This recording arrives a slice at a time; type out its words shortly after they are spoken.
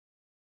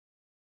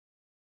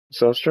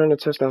So I was trying to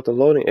test out the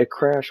loading. It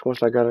crashed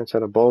once I got into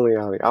the bowling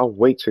alley. I'll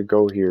wait to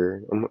go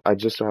here. I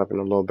just so happen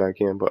to load back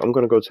in, but I'm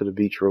gonna go to the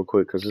beach real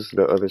quick because this is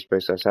the other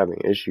space that's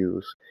having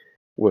issues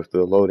with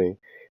the loading.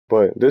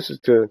 But this is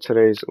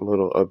today's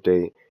little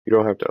update. You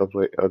don't have to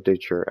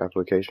update your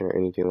application or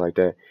anything like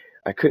that.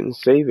 I couldn't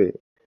save it,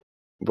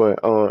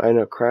 but I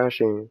ended up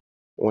crashing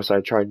once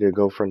I tried to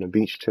go from the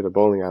beach to the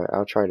bowling alley.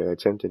 I'll try to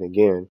attempt it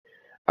again.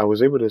 I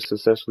was able to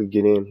successfully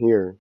get in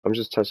here. I'm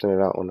just testing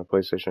it out on the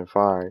PlayStation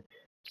 5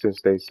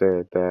 since they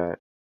said that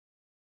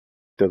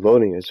the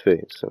loading is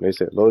fixed. So they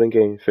said loading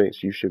game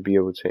fixed. You should be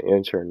able to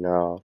enter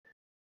now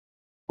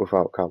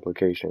without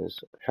complications.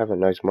 Have a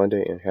nice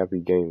Monday and happy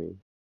gaming.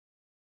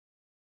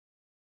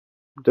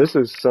 This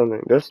is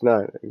something that's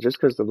not just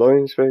because the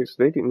loading is fixed.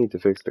 They didn't need to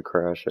fix the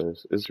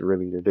crashes. It's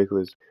really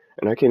ridiculous,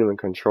 and I can't even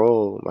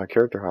control my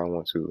character how I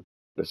want to.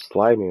 The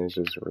sliding is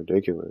just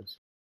ridiculous.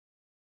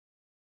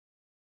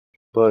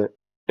 But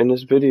in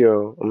this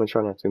video, I'm gonna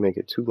try not to make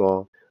it too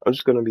long. I'm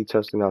just gonna be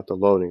testing out the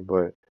loading,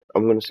 but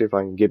I'm gonna see if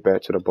I can get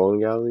back to the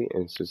bowling alley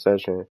in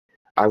succession.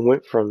 I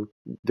went from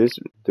this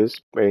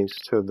space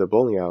to the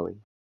bowling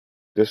alley.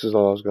 This is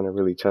all I was gonna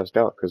really test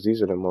out because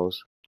these are the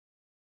most,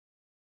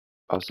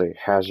 I'll say,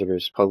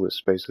 hazardous public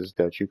spaces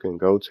that you can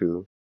go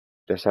to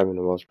that's having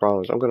the most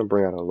problems. I'm gonna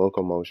bring out a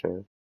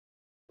locomotion,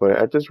 but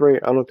at this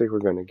rate, I don't think we're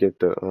gonna get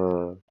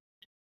the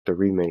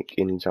remake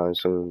anytime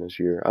soon this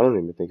year. I don't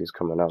even think it's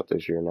coming out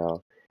this year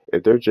now.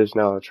 If they're just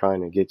now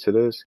trying to get to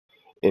this,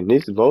 and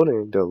this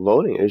loading, the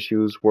loading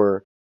issues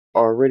were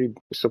already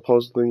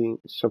supposedly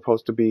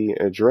supposed to be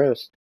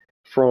addressed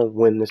from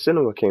when the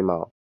cinema came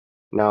out.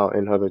 Now,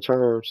 in other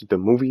terms, the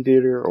movie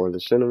theater or the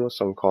cinema,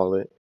 some call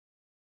it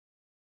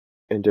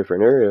in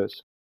different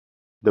areas,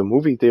 the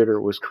movie theater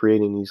was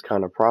creating these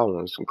kind of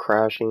problems,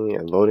 crashing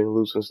and loading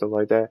loops and stuff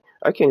like that.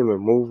 I can't even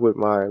move with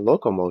my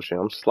locomotion.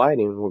 I'm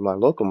sliding with my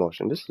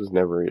locomotion. This was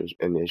never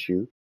an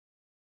issue.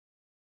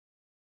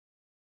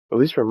 At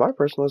least from my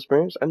personal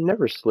experience, I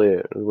never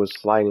slid was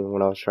sliding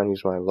when I was trying to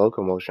use my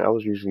locomotion. I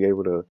was usually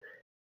able to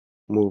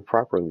move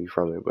properly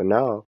from it, but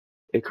now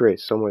it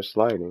creates so much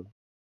sliding.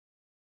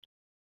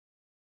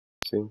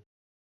 See,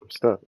 I'm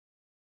stuck.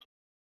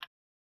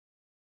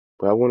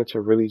 But I wanted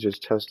to really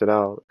just test it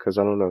out because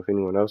I don't know if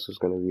anyone else is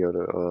going to be able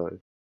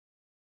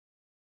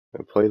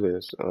to play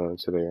this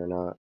today or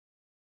not.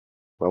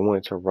 But I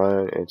wanted to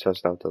run and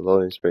test out the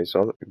loading space,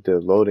 so the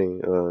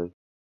loading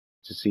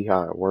to see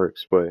how it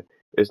works. But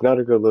it's not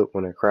a good look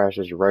when it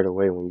crashes right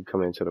away when you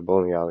come into the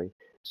bowling alley.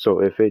 So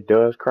if it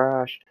does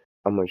crash,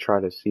 I'm gonna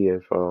try to see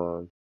if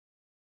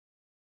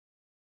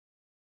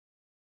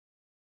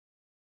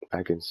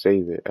I can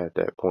save it at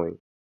that point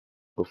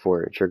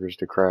before it triggers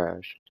the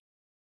crash.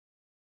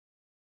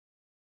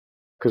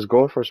 Because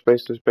going from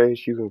space to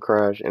space, you can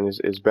crash, and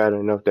it's bad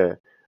enough that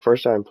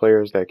first time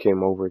players that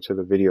came over to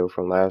the video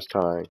from last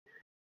time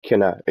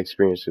cannot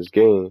experience this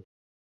game,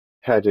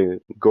 had to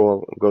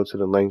go to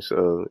the lengths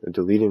of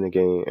deleting the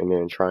game and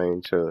then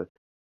trying to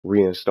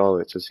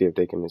reinstall it to see if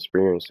they can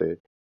experience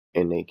it,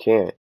 and they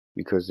can't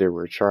because they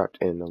were trapped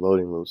in the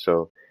loading loop.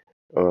 So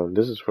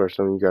this is for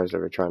some of you guys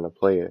that are trying to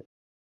play it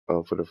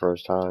for the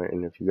first time,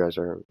 and if you guys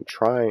are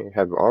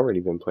have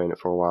already been playing it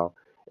for a while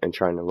and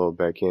trying to load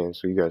back in,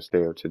 so you guys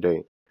stay up to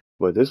date.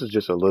 But this is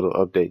just a little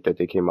update that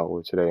they came out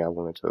with today. I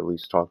wanted to at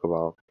least talk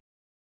about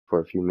for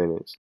a few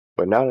minutes.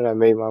 But now that I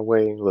made my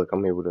way, look,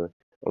 I'm able to, as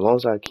long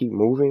as I keep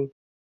moving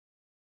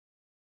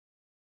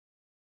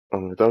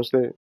on the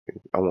thumbstick,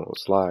 I won't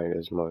slide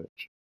as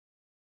much.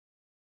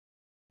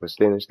 But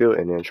standing still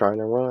and then trying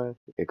to run,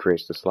 it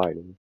creates the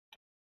sliding.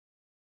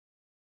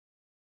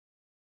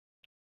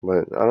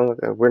 But I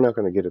don't. We're not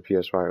gonna get a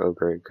PS5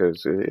 upgrade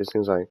because it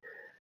seems like,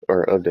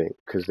 or update,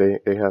 because they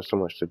have so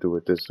much to do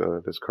with this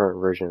current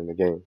version of the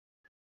game.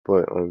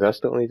 But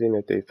that's the only thing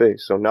that they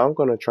fixed. So now I'm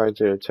gonna try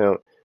to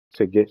attempt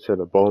to get to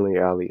the bowling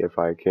alley if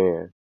I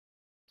can,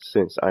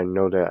 since I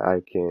know that I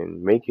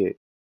can make it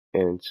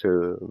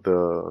into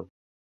the.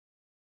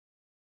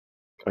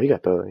 Oh, he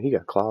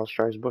got Cloud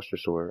Strikes Buster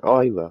Sword.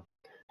 Oh, he left.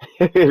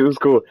 It was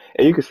cool,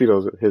 and you can see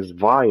his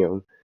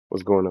volume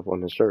was going up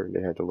on the shirt.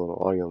 They had the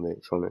little audio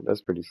mix on it.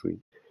 That's pretty sweet.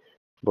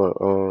 But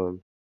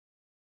I'm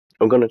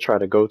gonna try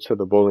to go to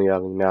the bowling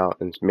alley now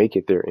and make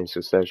it there in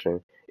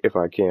succession if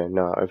I can.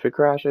 Now, if it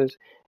crashes,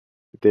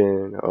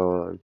 then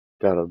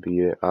that'll be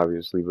it,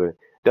 obviously. But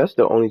that's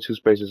the only two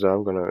spaces that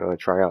I'm gonna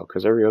try out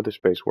because every other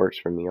space works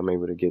for me. I'm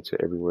able to get to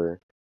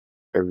everywhere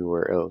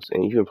else,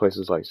 and even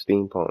places like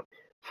Steampunk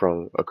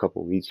from a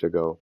couple weeks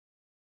ago,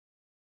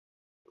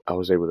 I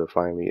was able to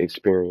finally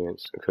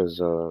experience because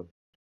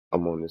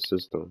I'm on the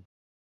system.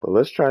 But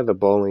let's try the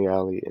bowling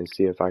alley and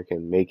see if I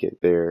can make it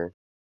there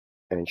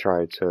and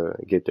try to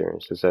get there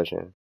in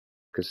succession.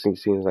 Because it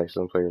seems like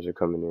some players are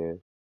coming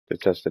in to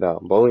test it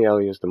out. Bowling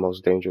alley is the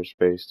most dangerous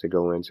space to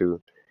go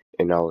into,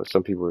 and now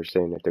some people are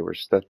saying that they were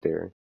stuck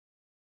there.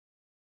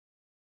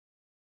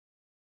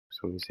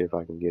 So let me see if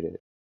I can get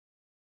it.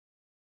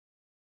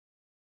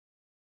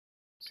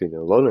 See,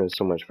 the loading is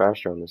so much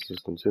faster on the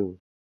system too.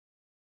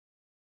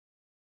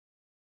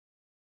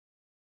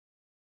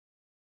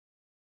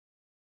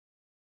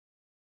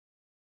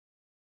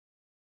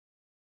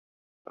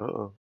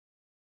 Uh-oh.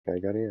 Yeah, I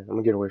got in. I'm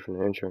gonna get away from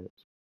the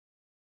entrance.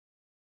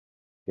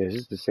 Yeah, this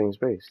is the same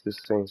space. This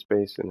is the same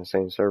space and the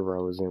same server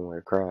I was in where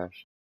it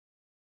crashed.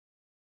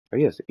 Oh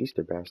yeah, it's the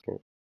Easter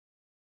basket.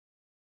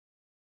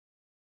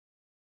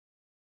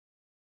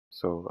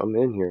 So I'm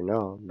in here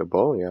now. The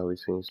bowling alley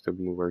seems to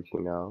be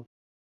working now.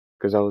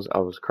 Cause I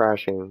was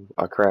crashing.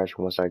 I crashed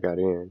once I got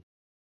in.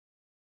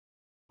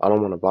 I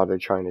don't want to bother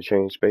trying to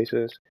change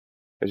spaces.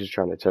 I'm just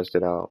trying to test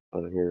it out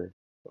on here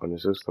on the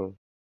system.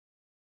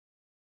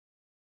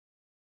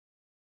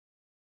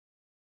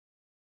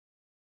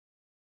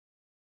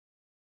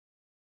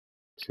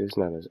 See, it's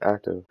not as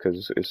active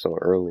because it's so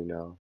early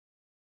now.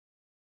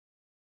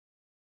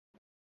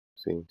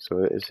 See,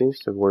 so it seems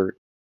to work.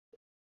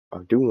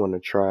 I do want to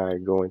try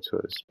going to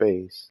a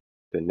space,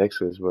 the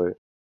Nexus, but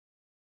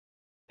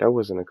that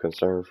wasn't a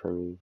concern for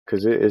me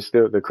because it's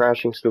still the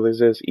crashing still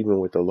exists even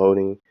with the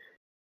loading.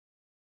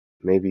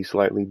 Maybe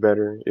slightly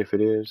better if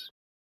it is.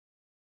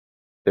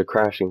 The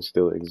crashing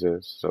still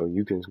exists, so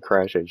you can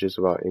crash at just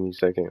about any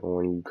second. Or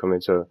when you come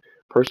into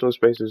personal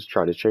spaces,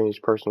 try to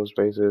change personal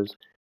spaces,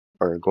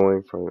 or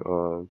going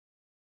from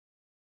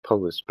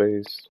public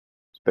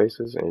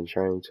spaces and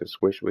trying to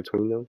switch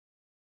between them.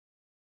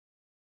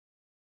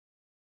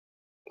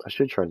 I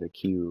should try the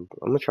cube.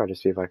 I'm gonna try to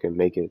see if I can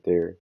make it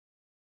there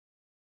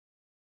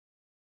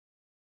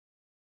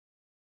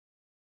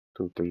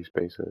through 3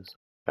 spaces.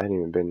 I hadn't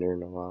even been there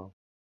in a while.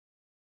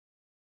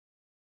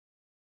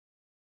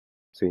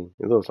 See,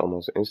 it looks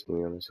almost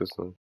instantly on the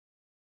system.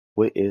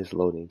 What is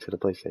loading to the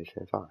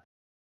PlayStation 5?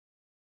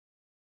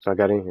 So I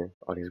got in here.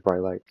 All these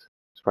bright lights.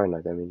 It's probably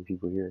not that many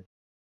people here.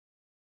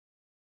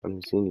 I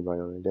didn't see anybody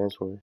on the dance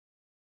floor.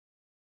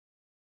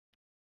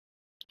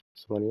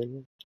 Somebody in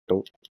here?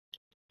 Nope.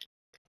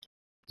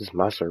 This is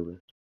my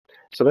server.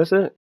 So that's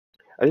it.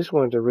 I just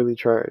wanted to really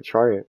try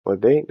it,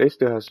 but they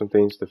still have some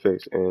things to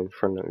fix. And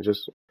from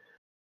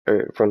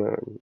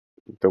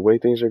the way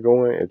things are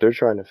going, if they're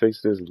trying to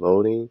fix this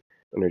loading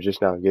and they're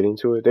just now getting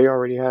to it, they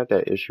already had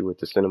that issue with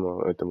the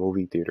cinema at the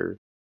movie theater,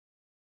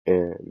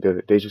 and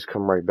they just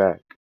come right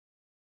back.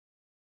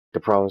 The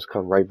problems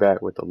come right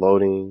back with the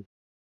loading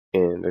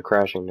and the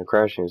crashing. The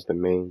crashing is the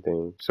main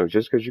thing. So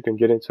just because you can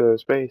get into a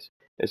space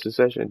in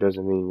succession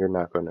doesn't mean you're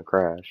not going to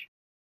crash.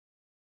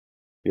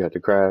 You have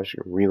to crash,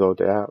 reload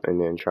the app, and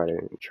then try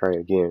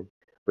again.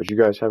 But you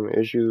guys having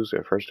issues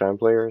and first time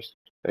players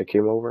that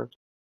came over,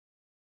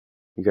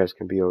 you guys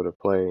can be able to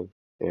play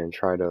and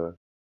try to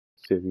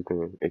see if you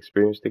can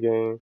experience the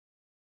game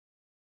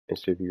and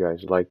see if you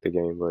guys like the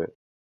game. But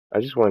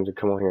I just wanted to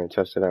come on here and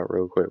test it out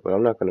real quick. But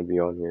I'm not going to be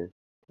on here.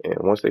 And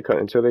once they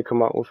until they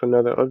come out with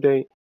another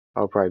update,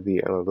 I'll probably be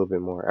a little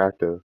bit more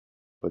active.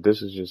 But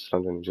this is just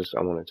something just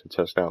I wanted to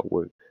test out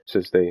with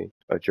since they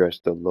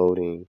addressed the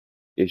loading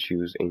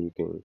issues and you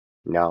can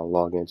now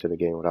log into the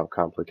game without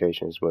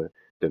complications. But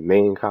the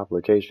main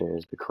complication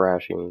is the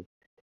crashing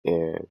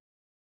and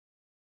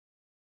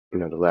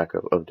the lack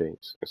of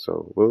updates.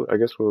 So I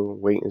guess we'll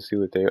wait and see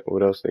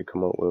what else they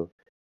come up with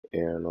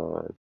and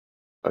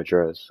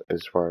address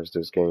as far as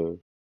this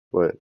game.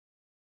 But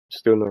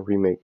still no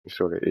remake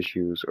sort of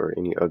issues or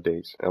any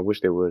updates. I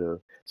wish they would have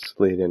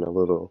slid in a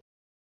little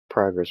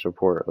progress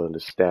report of the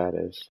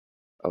status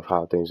of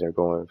how things are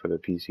going for the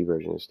PC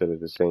version instead of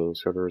the same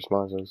sort of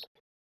responses.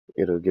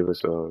 It'll give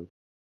us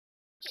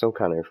some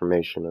kind of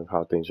information of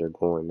how things are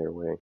going their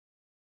way.